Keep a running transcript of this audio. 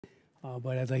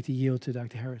but I'd like to yield to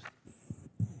Dr. Harris.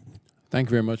 Thank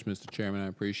you very much, Mr. Chairman. I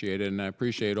appreciate it, and I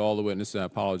appreciate all the witnesses. I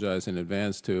apologize in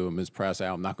advance to Ms.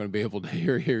 Prassow. I'm not going to be able to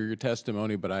hear your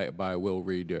testimony, but I will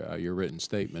read your written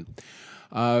statement.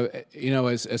 You know,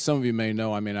 as some of you may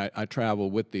know, I mean, I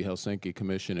traveled with the Helsinki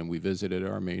Commission, and we visited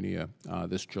Armenia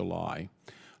this July.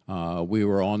 We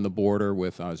were on the border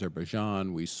with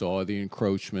Azerbaijan. We saw the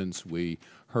encroachments. We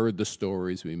heard the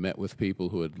stories. We met with people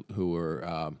who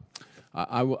were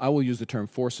I will use the term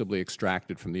forcibly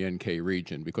extracted from the NK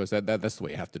region, because that's the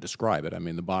way you have to describe it. I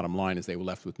mean, the bottom line is they were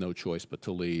left with no choice but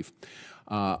to leave.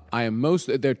 There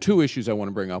are two issues I want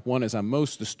to bring up. One is I'm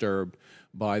most disturbed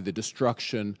by the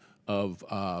destruction of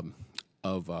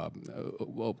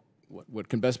what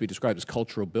can best be described as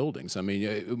cultural buildings. I mean,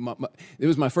 it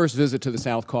was my first visit to the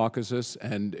South Caucasus,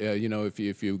 and you know,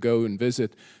 if you go and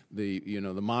visit the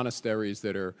monasteries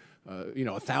that are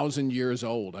 1,000 years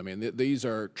old, I mean, these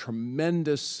are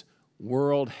tremendous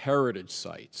World Heritage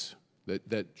sites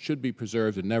that should be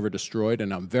preserved and never destroyed.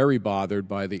 And I'm very bothered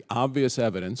by the obvious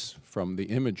evidence from the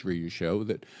imagery you show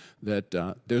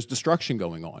that there's destruction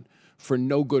going on for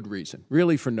no good reason,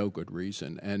 really for no good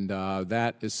reason. And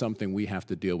that is something we have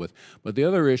to deal with. But the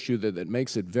other issue that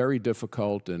makes it very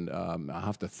difficult, and I'll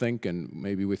have to think, and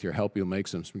maybe with your help you'll make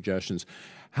some suggestions,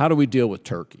 how do we deal with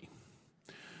Turkey?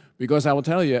 Because I'll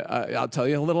tell you a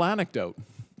little anecdote.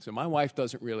 So my wife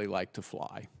doesn't really like to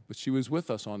fly, but she was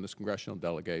with us on this congressional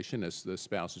delegation as the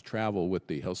spouses travel with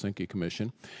the Helsinki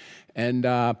Commission.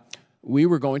 And we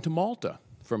were going to Malta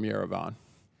from Yerevan.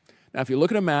 Now, if you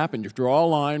look at a map and you draw a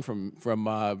line from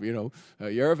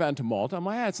Yerevan to Malta, I'm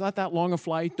like, it's not that long a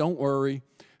flight. Don't worry.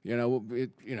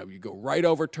 You go right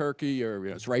over Turkey, or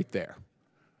it's right there.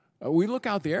 We look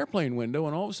out the airplane window,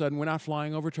 and all of a sudden, we're not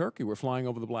flying over Turkey. We're flying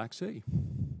over the Black Sea.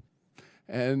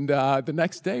 And the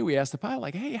next day, we asked the pilot,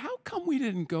 like, hey, how come we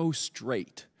didn't go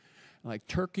straight? Like,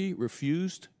 Turkey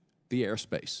refused the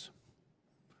airspace.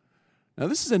 Now,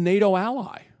 this is a NATO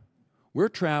ally. We're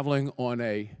traveling on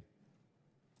a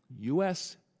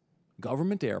U.S.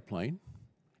 government airplane,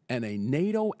 and a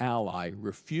NATO ally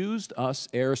refused us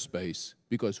airspace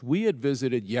because we had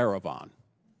visited Yerevan.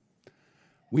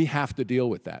 We have to deal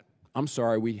with that. I'm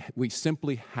sorry, we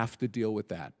simply have to deal with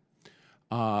that.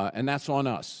 And that's on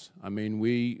us. I mean,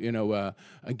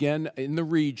 again, in the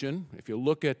region, if you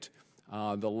look at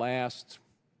the last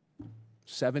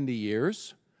 70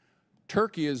 years,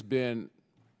 Turkey has been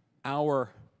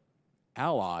our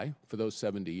ally for those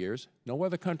 70 years. No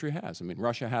other country has. I mean,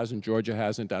 Russia hasn't, Georgia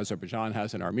hasn't, Azerbaijan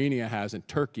hasn't, Armenia hasn't,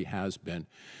 Turkey has been.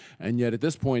 And yet at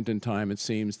this point in time, it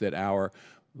seems that our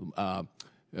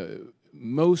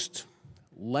most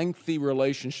lengthy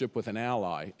relationship with an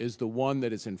ally is the one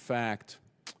that is, in fact,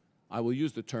 I will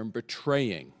use the term,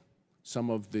 betraying some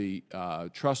of the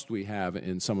trust we have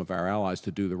in some of our allies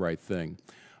to do the right thing.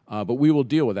 But we will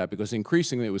deal with that, because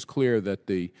increasingly it was clear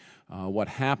that what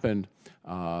happened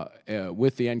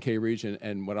with the NK region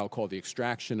and what I'll call the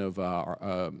extraction of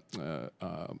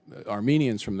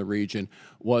Armenians from the region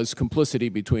was complicity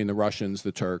between the Russians,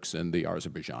 the Turks, and the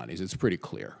Azerbaijanis. It's pretty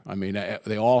clear. I mean,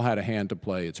 they all had a hand to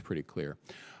play. It's pretty clear.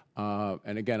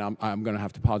 And again, I'm going to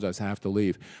have to apologize. I have to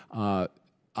leave.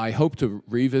 I hope to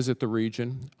revisit the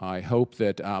region. I hope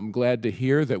that I'm glad to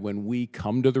hear that when we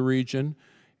come to the region,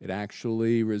 it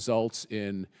actually results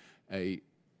in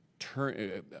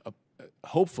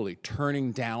hopefully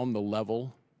turning down the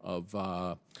level of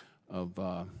I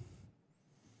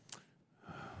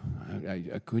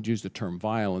could use the term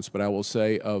violence, but I will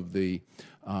say of the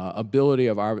ability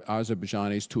of our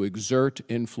Azerbaijanis to exert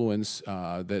influence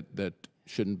that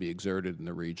shouldn't be exerted in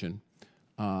the region.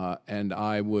 And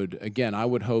I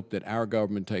would hope that our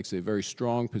government takes a very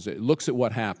strong position, looks at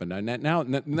what happened. And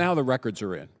now the records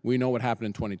are in. We know what happened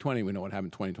in 2020. We know what happened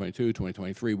in 2022,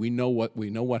 2023. We know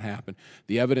what happened.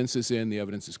 The evidence is in. The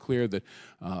evidence is clear that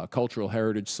cultural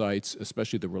heritage sites,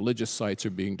 especially the religious sites,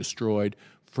 are being destroyed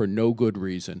for no good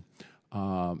reason.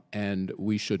 And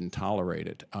we shouldn't tolerate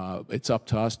it. It's up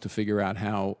to us to figure out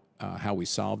how we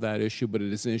solve that issue, but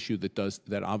it is an issue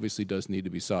that obviously does need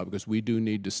to be solved, because we do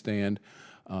need to stand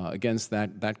against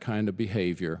that kind of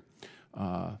behavior.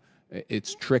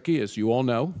 It's tricky, as you all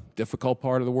know, difficult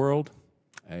part of the world,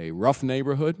 a rough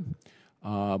neighborhood.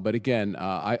 But again,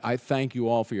 I thank you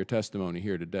all for your testimony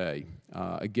here today.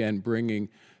 Again, bringing,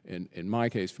 in my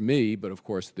case, for me, but of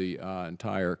course the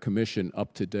entire Commission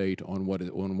up to date on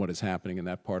what is happening in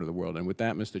that part of the world. And with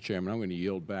that, Mr. Chairman, I'm going to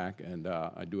yield back, and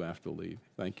I do have to leave.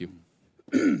 Thank you.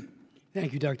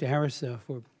 Thank you, Dr. Harris,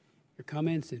 for your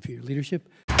comments and for your leadership.